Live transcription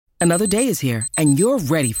Another day is here, and you're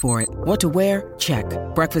ready for it. What to wear? Check.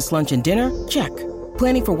 Breakfast, lunch, and dinner? Check.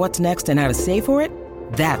 Planning for what's next and how to save for it?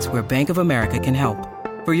 That's where Bank of America can help.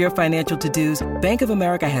 For your financial to-dos, Bank of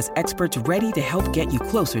America has experts ready to help get you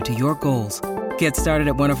closer to your goals. Get started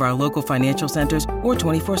at one of our local financial centers or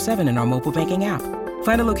 24/7 in our mobile banking app.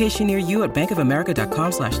 Find a location near you at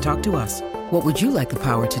bankofamerica.com/talktous. What would you like the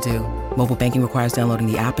power to do? Mobile banking requires downloading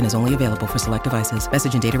the app and is only available for select devices.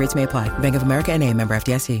 Message and data rates may apply. Bank of America NA, member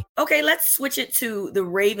FDIC. Okay, let's switch it to the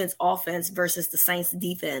Ravens offense versus the Saints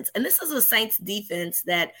defense. And this is a Saints defense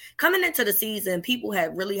that coming into the season, people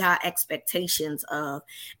had really high expectations of.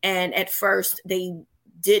 And at first, they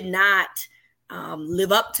did not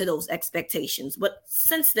live up to those expectations. But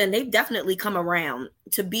since then, they've definitely come around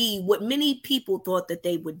to be what many people thought that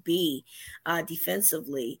they would be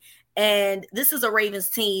defensively. And this is a Ravens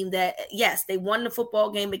team that, yes, they won the football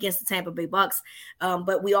game against the Tampa Bay Bucks,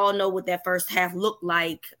 but we all know what that first half looked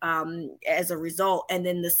like as a result, and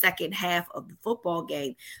then the second half of the football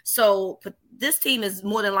game. So this team is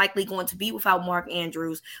more than likely going to be without Mark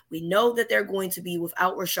Andrews. We know that they're going to be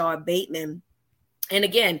without Rashard Bateman. And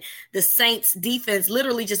again, the Saints defense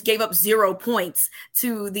literally just gave up 0 points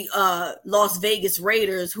to the Las Vegas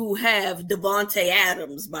Raiders, who have Devontae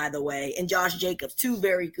Adams, by the way, and Josh Jacobs, two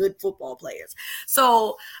very good football players.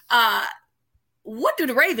 So what do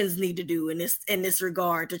the Ravens need to do in this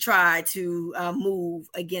regard to try to move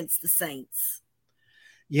against the Saints?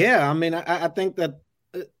 Yeah, I mean, I think that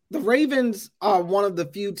the Ravens are one of the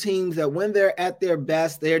few teams that when they're at their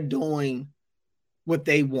best, they're doing what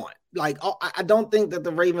they want. Like, I don't think that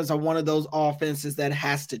the Ravens are one of those offenses that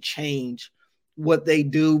has to change what they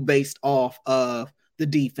do based off of the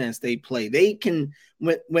defense they play. They can,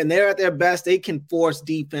 when they're at their best, they can force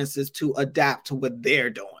defenses to adapt to what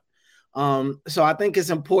they're doing. So I think it's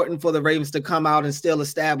important for the Ravens to come out and still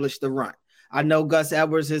establish the run. I know Gus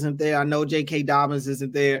Edwards isn't there. I know J.K. Dobbins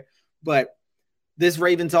isn't there. But this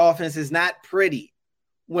Ravens offense is not pretty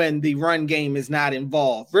when the run game is not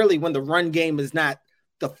involved. Really, when the run game is not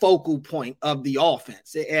the focal point of the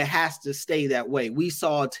offense. It has to stay that way. We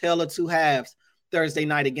saw a tale of two halves Thursday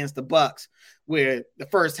night against the Bucks, where the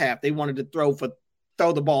first half they wanted to throw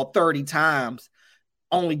the ball 30 times,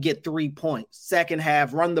 only get 3 points. Second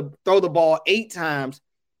half, throw the ball 8 times,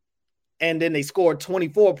 and then they scored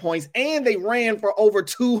 24 points, and they ran for over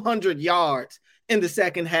 200 yards in the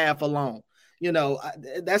second half alone. You know,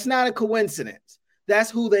 that's not a coincidence.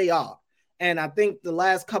 That's who they are. And I think the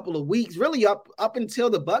last couple of weeks, really up until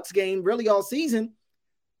the Bucks game, really all season,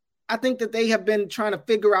 I think that they have been trying to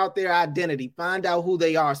figure out their identity, find out who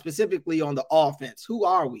they are, specifically on the offense. Who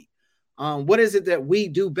are we? What is it that we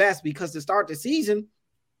do best? Because to start the season,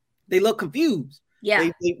 they look confused. Yeah,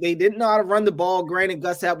 they didn't know how to run the ball. Granted,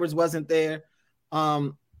 Gus Edwards wasn't there.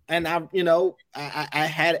 And I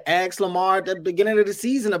had asked Lamar at the beginning of the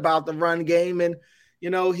season about the run game, and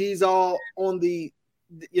he's all on the.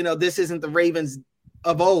 This isn't the Ravens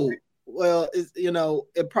of old. Well,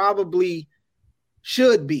 it probably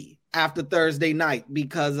should be after Thursday night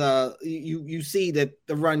because you see that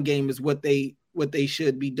the run game is what they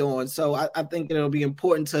should be doing. So I think it'll be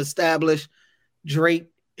important to establish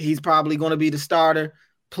Drake. He's probably going to be the starter.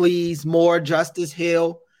 Please, more Justice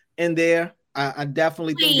Hill in there. I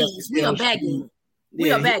definitely think we are begging.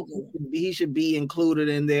 We are begging. He should be included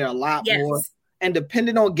in there a lot more. And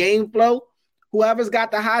depending on game flow, whoever's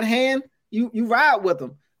got the hot hand, you ride with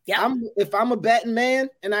them. Yeah. If I'm a betting man,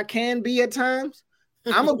 and I can be at times,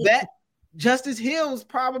 I'm a bet Justice Hill's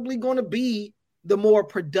probably going to be the more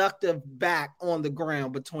productive back on the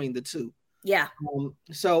ground between the two. Yeah.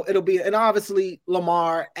 So it'll be, and obviously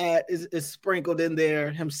Lamar is sprinkled in there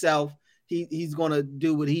himself. He's going to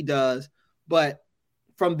do what he does. But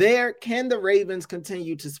from there, can the Ravens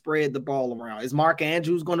continue to spread the ball around? Is Mark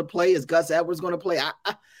Andrews going to play? Is Gus Edwards going to play?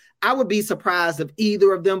 I would be surprised if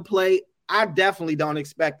either of them play. I definitely don't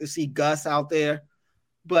expect to see Gus out there,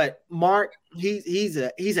 but Mark, he's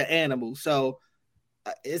an animal. So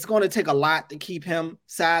it's going to take a lot to keep him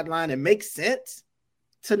sidelined. It makes sense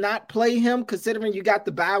to not play him considering you got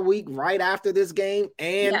the bye week right after this game.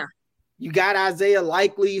 And you got Isaiah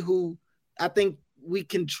Likely, who I think we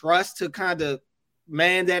can trust to kind of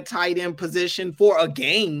man that tight end position for a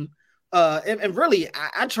game. And really,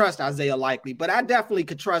 I trust Isaiah Likely, but I definitely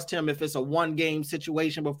could trust him if it's a one-game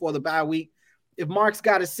situation before the bye week. If Mark's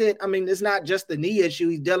got to sit, I mean, it's not just the knee issue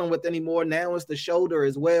he's dealing with anymore. Now it's the shoulder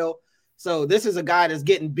as well. So this is a guy that's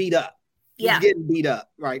getting beat up. He's getting beat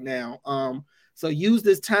up right now. So use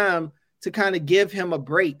this time to kind of give him a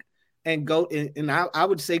break and go. And I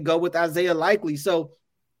would say go with Isaiah Likely. So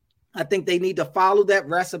I think they need to follow that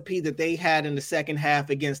recipe that they had in the second half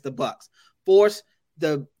against the Bucks. Force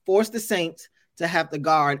force the Saints to have to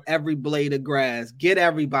guard every blade of grass, get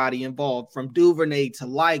everybody involved, from Duvernay to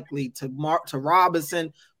Likely to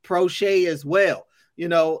Robinson, Prochet as well. You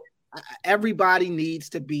know, everybody needs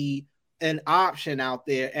to be an option out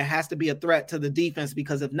there. It has to be a threat to the defense,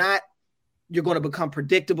 because if not, you're going to become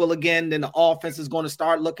predictable again. Then the offense is going to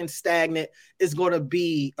start looking stagnant. It's going to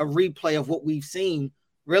be a replay of what we've seen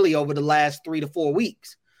really over the last 3 to 4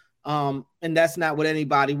 weeks. And that's not what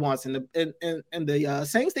anybody wants. And the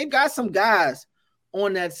Saints, they've got some guys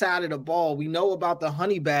on that side of the ball. We know about the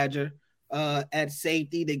Honey Badger at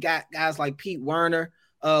safety. They got guys like Pete Werner,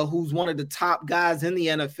 who's one of the top guys in the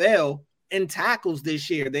NFL in tackles this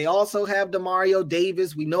year. They also have Demario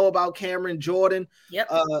Davis. We know about Cameron Jordan. Yep.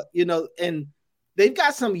 You know, and they've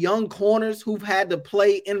got some young corners who've had to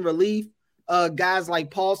play in relief. Guys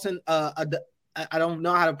like Paulson. I don't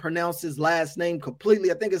know how to pronounce his last name completely.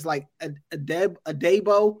 I think it's like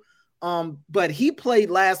Adebo. But he played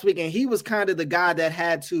last week, and he was kind of the guy that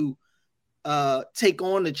had to take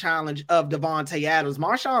on the challenge of Davante Adams.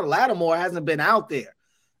 Marshawn Lattimore hasn't been out there,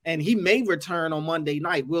 and he may return on Monday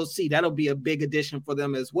night. We'll see. That'll be a big addition for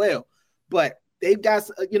them as well. But they've got,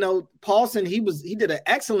 you know, Paulson, he did an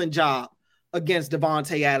excellent job against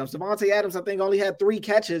Davante Adams. Davante Adams, I think, only had 3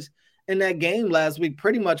 catches in that game last week.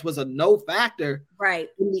 Pretty much was a no factor, right,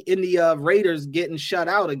 in the Raiders getting shut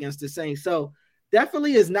out against the Saints. So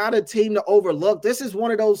definitely is not a team to overlook. This is one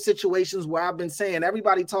of those situations where I've been saying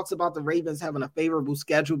everybody talks about the Ravens having a favorable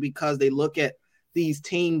schedule because they look at these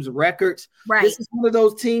teams' records. Right. This is one of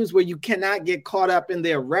those teams where you cannot get caught up in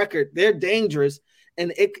their record. They're dangerous,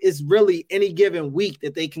 and it is really any given week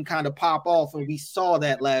that they can kind of pop off, and we saw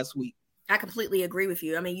that last week. I completely agree with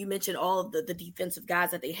you. I mean, you mentioned all of the defensive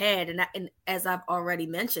guys that they had. And as I've already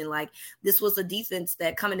mentioned, like, this was a defense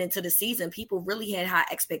that coming into the season, people really had high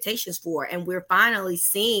expectations for. And we're finally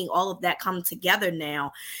seeing all of that come together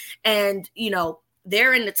now. And, you know,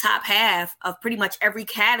 they're in the top half of pretty much every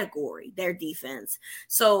category, their defense.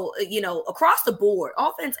 So, you know, across the board,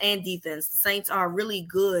 offense and defense, the Saints are really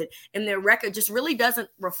good. And their record just really doesn't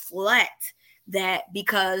reflect that,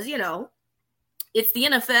 because, you know, it's the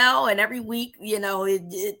NFL, and every week, you know,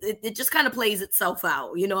 it just kind of plays itself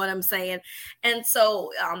out. You know what I'm saying? And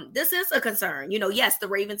so this is a concern. You know, yes, the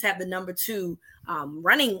Ravens have the number 2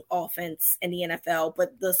 running offense in the NFL,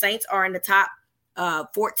 but the Saints are in the top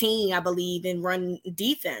 14, I believe, in run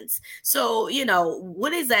defense. So, you know,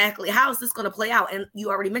 how is this going to play out? And you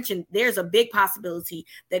already mentioned there's a big possibility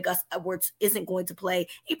that Gus Edwards isn't going to play.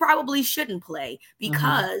 He probably shouldn't play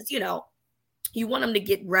because, you know, you want them to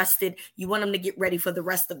get rested. You want them to get ready for the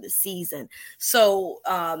rest of the season. So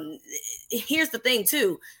here's the thing,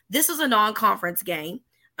 too. This is a non-conference game.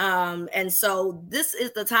 And so this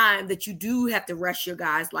is the time that you do have to rest your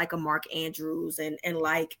guys like a Mark Andrews and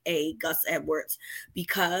like a Gus Edwards,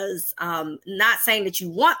 because not saying that you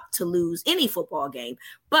want to lose any football game,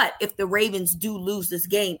 but if the Ravens do lose this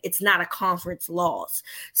game, it's not a conference loss.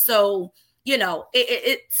 So, you know,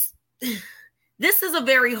 this is a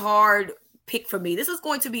very hard pick for me. This is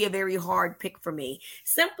going to be a very hard pick for me,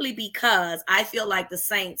 simply because I feel like the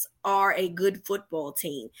Saints are a good football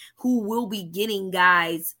team who will be getting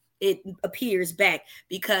guys, it appears, back.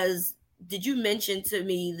 Because did you mention to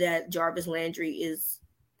me that Jarvis Landry is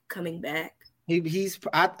coming back?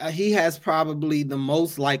 He has probably the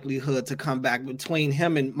most likelihood to come back between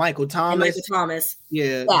him and Michael Thomas.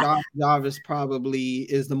 Yeah. Jarvis probably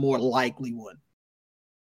is the more likely one.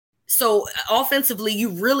 So offensively,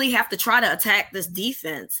 you really have to try to attack this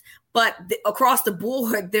defense. But across the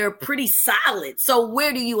board, they're pretty solid. So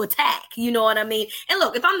where do you attack? You know what I mean? And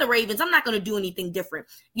look, if I'm the Ravens, I'm not going to do anything different.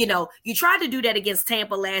 You know, you tried to do that against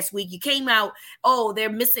Tampa last week. You came out, they're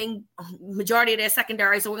missing majority of their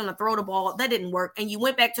secondary, so we're going to throw the ball. That didn't work. And you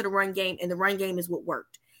went back to the run game, and the run game is what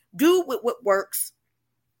worked. Do what works,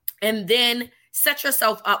 and then set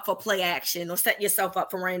yourself up for play action, or set yourself up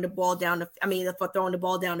for for throwing the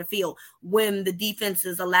ball down the field when the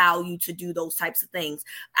defenses allow you to do those types of things.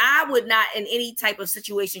 I would not, in any type of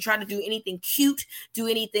situation, try to do anything cute, do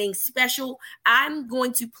anything special. I'm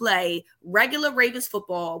going to play regular Ravens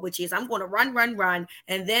football, which is I'm going to run,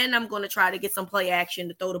 and then I'm going to try to get some play action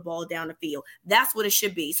to throw the ball down the field. That's what it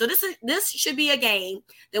should be. So this should be a game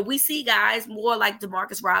that we see guys more like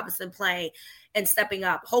Demarcus Robinson playing and stepping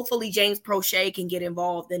up. Hopefully James Prochet can get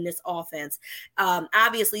involved in this offense.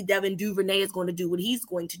 Obviously Devin Duvernay is going to do what he's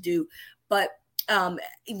going to do, but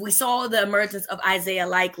we saw the emergence of Isaiah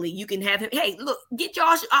Likely. You can have him. Hey, look, get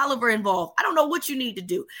Josh Oliver involved. I don't know what you need to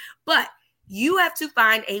do, but you have to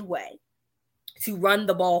find a way to run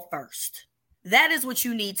the ball first. That is what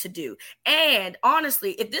you need to do. And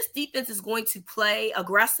honestly, if this defense is going to play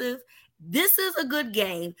aggressive, This is a good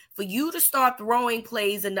game for you to start throwing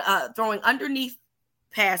plays and throwing underneath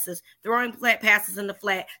passes, throwing passes in the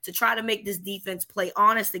flat to try to make this defense play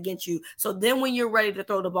honest against you. So then when you're ready to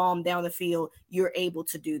throw the ball down the field, you're able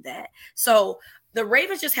to do that. So the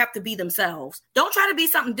Ravens just have to be themselves. Don't try to be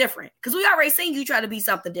something different, because we already seen you try to be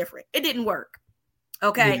something different. It didn't work.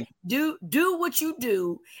 Okay. Yeah. Do what you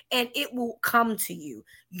do and it will come to you.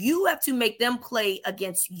 You have to make them play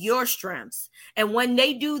against your strengths. And when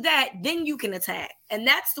they do that, then you can attack. And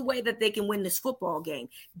that's the way that they can win this football game.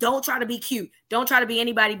 Don't try to be cute. Don't try to be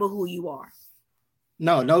anybody but who you are.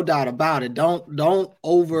 No doubt about it. Don't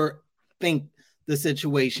overthink the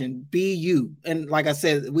situation. Be you. And like I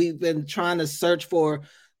said, we've been trying to search for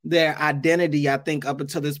their identity, I think, up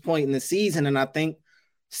until this point in the season. And I think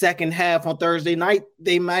second half on Thursday night,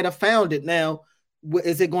 they might have found it. Now,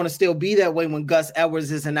 is it going to still be that way when Gus Edwards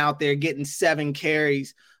isn't out there getting 7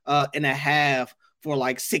 carries and a half for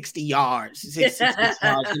like 60 yards? 60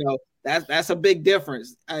 yards, that's a big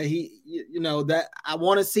difference. That I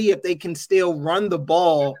want to see if they can still run the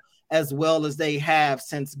ball as well as they have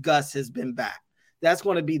since Gus has been back. That's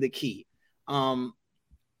going to be the key. I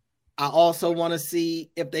also want to see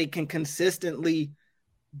if they can consistently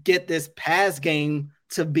get this pass game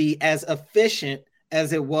to be as efficient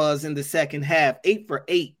as it was in the second half. 8 for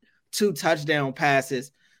 8, 2 touchdown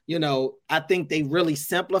passes. I think they really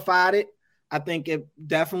simplified it. I think it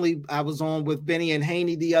definitely, I was on with Benny and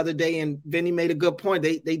Haney the other day, and Benny made a good point.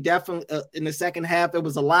 They definitely, in the second half, there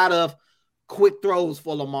was a lot of quick throws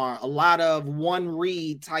for Lamar, a lot of one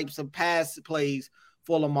read types of pass plays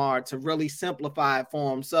for Lamar to really simplify it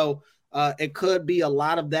for him. So it could be a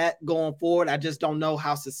lot of that going forward. I just don't know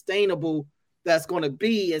how sustainable that's going to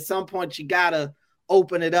be. At some point, you got to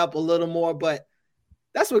open it up a little more, but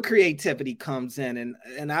that's where creativity comes in.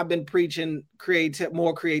 And I've been preaching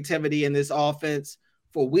more creativity in this offense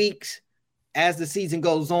for weeks. As the season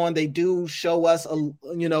goes on, they do show us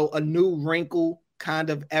a new wrinkle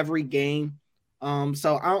kind of every game.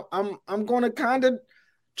 So I'm going to kind of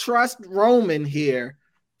trust Roman here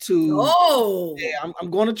I'm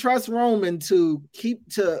going to trust Roman to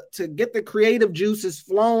get the creative juices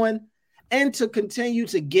flowing and to continue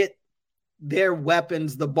to get their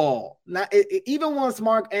weapons the ball. Now, even once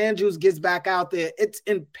Mark Andrews gets back out there, it's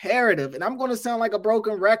imperative, and I'm going to sound like a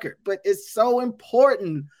broken record, but it's so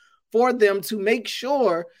important for them to make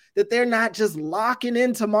sure that they're not just locking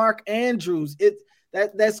into Mark Andrews.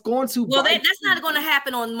 That's going to that's not going to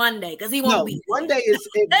happen on Monday, because he won't be. Monday it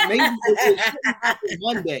shouldn't happen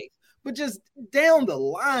Monday. But just down the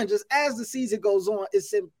line, just as the season goes on,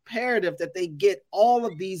 it's imperative that they get all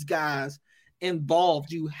of these guys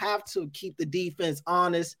involved. You have to keep the defense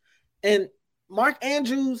honest. And Mark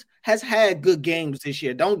Andrews has had good games this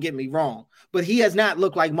year. Don't get me wrong, but he has not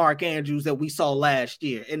looked like Mark Andrews that we saw last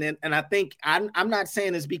year. And I think I'm not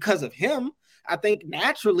saying it's because of him. I think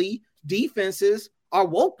naturally defenses are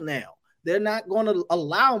woke now. They're not going to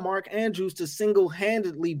allow Mark Andrews to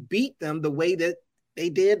single-handedly beat them the way that they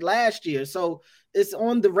did last year. So it's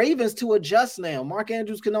on the Ravens to adjust now. Mark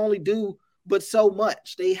Andrews can only do but so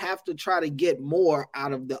much. They have to try to get more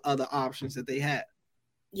out of the other options that they have.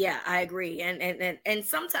 Yeah, I agree. And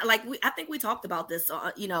sometimes, like I think we talked about this,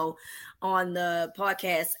 on the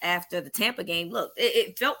podcast after the Tampa game. Look,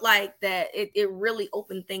 it felt like that it really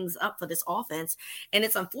opened things up for this offense. And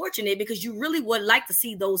it's unfortunate because you really would like to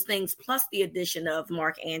see those things plus the addition of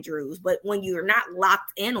Mark Andrews. But when you're not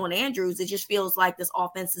locked in on Andrews, it just feels like this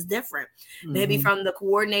offense is different, maybe from the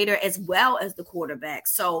coordinator as well as the quarterback.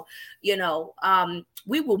 So,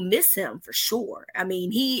 we will miss him for sure. I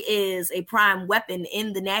mean, he is a prime weapon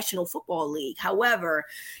in the National Football League. However,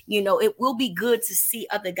 it will be good to see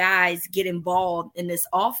other guys get involved in this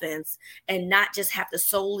offense and not just have to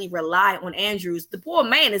solely rely on Andrews. The poor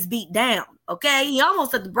man is beat down. Okay. He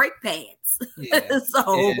almost at the brake pads. Yeah.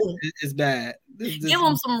 It's bad. Give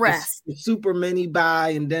him some rest. The super mini bye,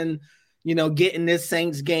 and then, getting this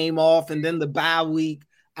Saints game off, and then the bye week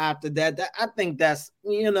after that. I think that's,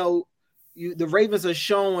 the Ravens are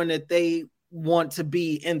showing that they want to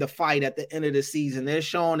be in the fight at the end of the season. They're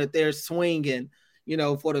showing that they're swinging,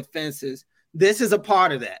 for the fences. This is a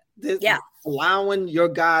part of that. Allowing your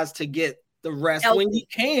guys to get the rest when you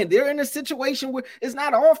can. They're in a situation where it's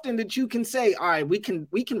not often that you can say, all right, we can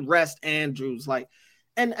rest Andrews.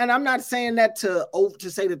 And I'm not saying that to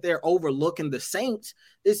say that they're overlooking the Saints.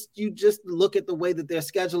 It's you just look at the way that their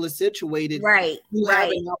schedule is situated. Right. You have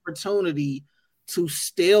an opportunity to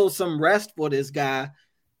steal some rest for this guy.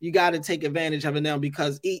 You got to take advantage of it now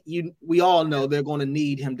because we all know they're going to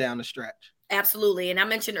need him down the stretch. Absolutely. And I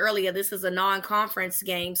mentioned earlier, this is a non-conference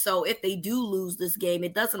game. So if they do lose this game,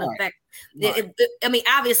 it doesn't affect I mean,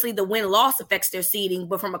 obviously the win-loss affects their seeding,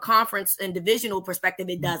 but from a conference and divisional perspective,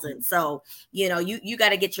 it doesn't. So, you got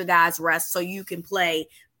to get your guys rest so you can play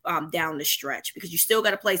down the stretch, because you still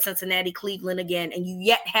got to play Cincinnati, Cleveland again, and you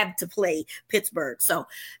yet have to play Pittsburgh. So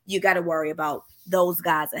you got to worry about those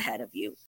guys ahead of you.